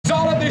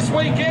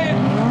weekend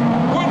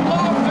would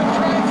love to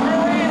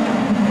transfer in.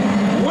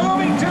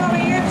 Wilmington on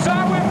the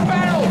inside with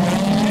Battle.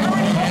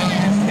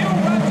 Darren still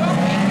runs off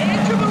the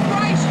edge of the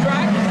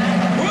racetrack.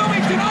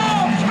 Wilmington,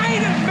 oh,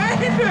 Caden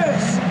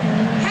Manders!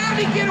 How'd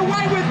he get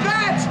away with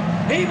that?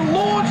 He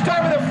launched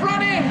over the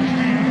front end.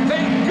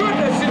 Thank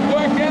goodness it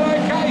worked out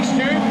okay,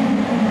 Stu.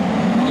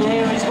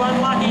 Yeah, he's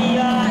one lucky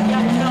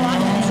young fella,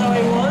 so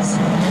he was.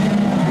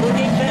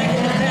 Looking back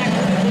in the back,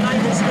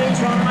 Nathan Speed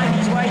trying to make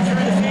his way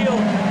through the field.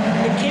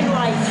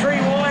 McKinley,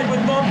 3 wide with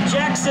Bob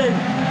Jackson.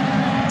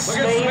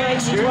 Speed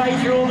makes his way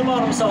through all the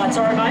bottom side.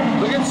 Sorry,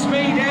 mate. Look at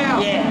Speed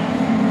now. Yeah.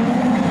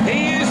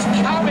 He is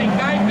coming,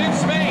 Nathan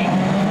Speed.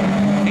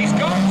 He's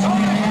got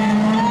time.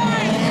 9.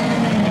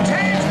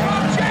 Tans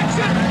Bob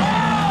Jackson.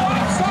 Oh,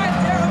 upside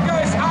down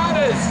goes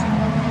Harders.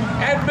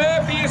 And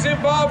Murphy is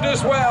involved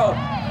as well.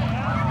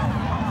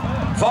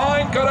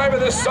 Fine got over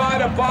the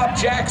side of Bob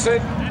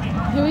Jackson.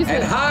 Who is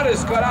and it?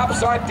 Harders got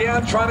upside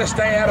down trying to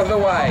stay out of the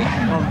way.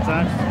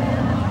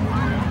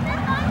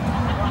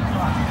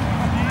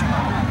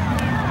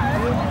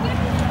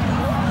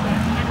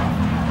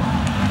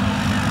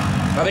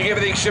 I think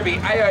everything should be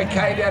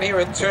A-OK down here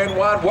in turn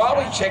 1. While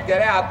we check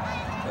that out,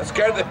 let's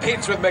go to the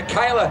pits with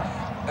Michaela.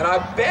 And I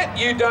bet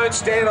you don't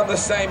stand on the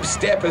same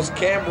step as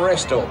Cam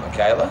Restall,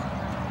 Michaela.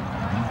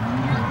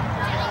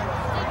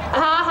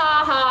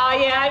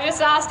 Yeah, I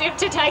just asked him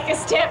to take a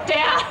step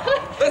down.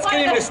 Let's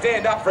get him to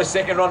stand up for a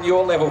second on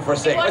your level for a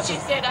second. Watch him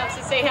stand up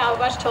to see how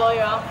much taller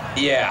you are.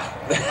 Yeah.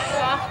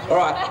 All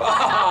right.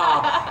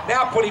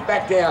 Now put him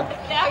back down.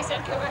 Now he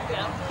said, come back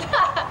down.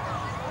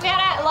 We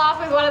had a laugh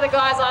with one of the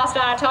guys last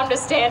night. I told him to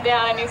stand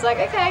down, and he's like,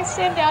 okay,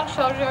 stand down,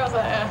 shoulder. I was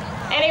like,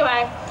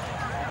 Anyway,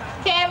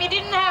 Cam, you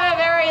didn't have a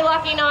very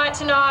lucky night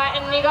tonight,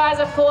 and you guys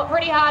have fought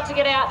pretty hard to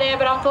get out there,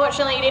 but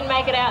unfortunately you didn't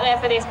make it out there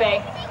for this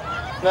B.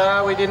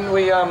 No, we didn't.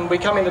 We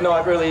come in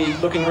tonight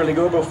looking really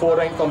good. We were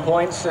 14th on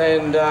points,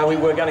 and we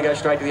were going to go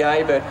straight to the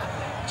A, but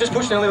just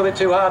pushing a little bit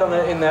too hard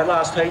in that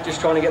last heat,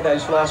 just trying to get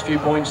those last few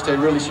points to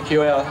really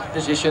secure our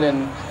position,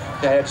 and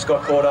just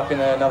got caught up in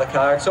another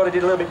car. It sort of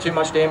did a little bit too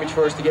much damage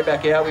for us to get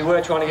back out. We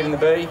were trying to get in the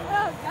B,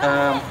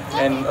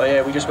 and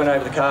yeah, we just went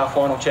over the car,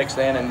 final checks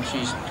then, and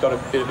she's got a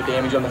bit of a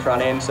damage on the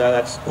front end, so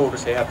that's pulled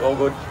us out. All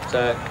good.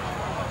 So.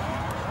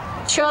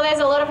 Sure, there's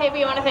a lot of people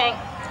you want to thank.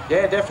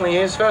 Yeah, definitely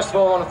is. First of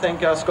all, I want to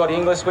thank Scott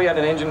Inglis. We had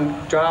an engine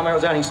drama. It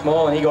was only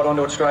small, and he got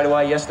onto it straight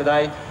away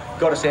yesterday.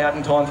 Got us out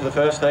in time for the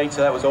first heat,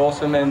 so that was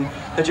awesome. And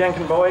the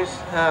Jenkin boys,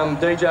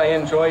 DJ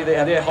and Troy,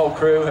 their whole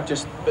crew have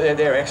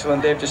they're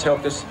excellent. They've just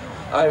helped us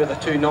over the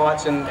 2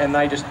 nights, and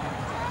they just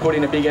put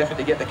in a big effort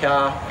to get the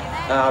car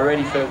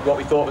ready for what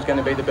we thought was going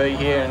to be the B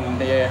here. And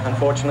yeah,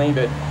 unfortunately,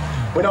 but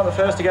we're not the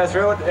first to go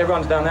through it.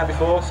 Everyone's done that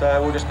before, so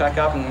we'll just pack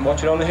up and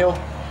watch it on the hill.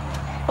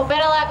 Well,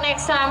 better luck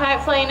next time.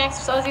 Hopefully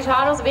next Aussie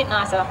title's a bit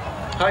nicer.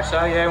 Hope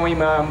so, yeah. We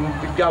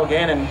go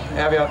again, and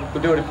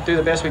we'll do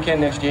the best we can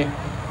next year.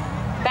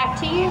 Back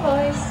to you,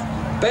 boys.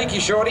 Thank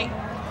you, Shorty.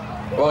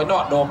 Well,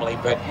 not normally,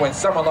 but when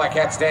someone like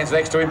that stands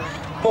next to him.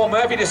 Paul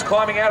Murphy just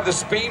climbing out of the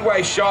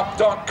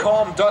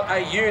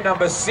speedwayshop.com.au,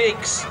 number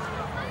 6.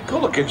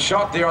 Good looking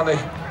shot there on the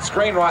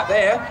screen right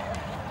there.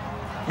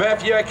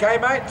 Murphy, you okay,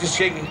 mate? Just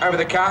checking over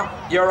the car.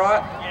 You all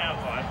right? Yeah, I'm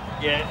fine.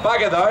 Yeah.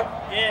 Bugger, though.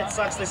 Yeah, it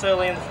sucks this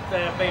early in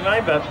the B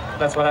main, but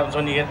that's what happens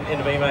when you get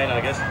into B main,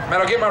 I guess. Mate,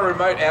 I'll get my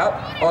remote out.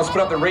 I'll just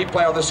put up the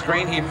replay on the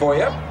screen here for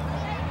you.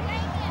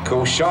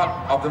 Cool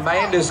shot of the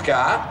Manders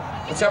car.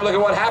 Let's have a look at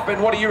what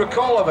happened. What do you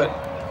recall of it?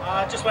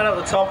 I just went up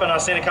the top and I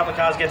seen a couple of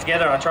cars get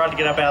together. I tried to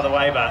get up out of the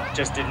way, but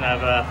just didn't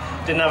have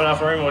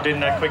enough room or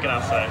didn't have quick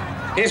enough. So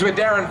here's where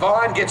Darren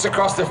Vine gets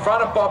across the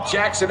front of Bob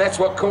Jackson. That's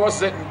what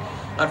caused it. And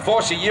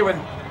unfortunately, you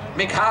and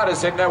Mick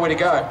Harders had nowhere to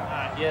go.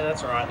 Yeah,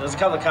 that's all right. There was a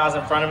couple of cars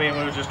in front of me and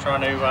we were just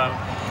trying to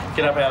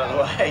get up out of the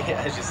way,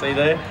 as you see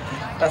there.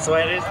 That's the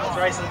way it is. It's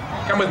racing.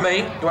 Come with me.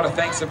 You want to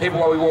thank some people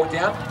while we walk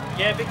down?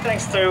 Yeah, big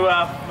thanks to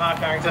Mark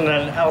Harrington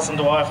and Alison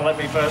Dwyer for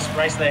letting me first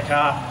race their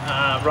car.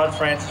 Rod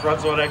Francis,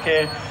 Rod's Auto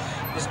Care,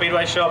 the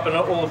Speedway Shop, and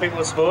all the people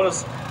that support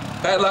us.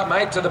 Bad luck,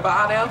 mate, to the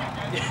bar now.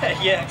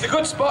 Yeah. It's a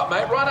good spot,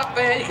 mate. Right up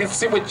there. You can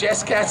sit with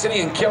Jess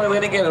Cassidy and Kelly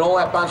Linigan and all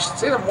that bunch.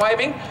 See them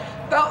waving?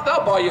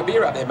 They'll buy you a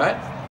beer up there, mate.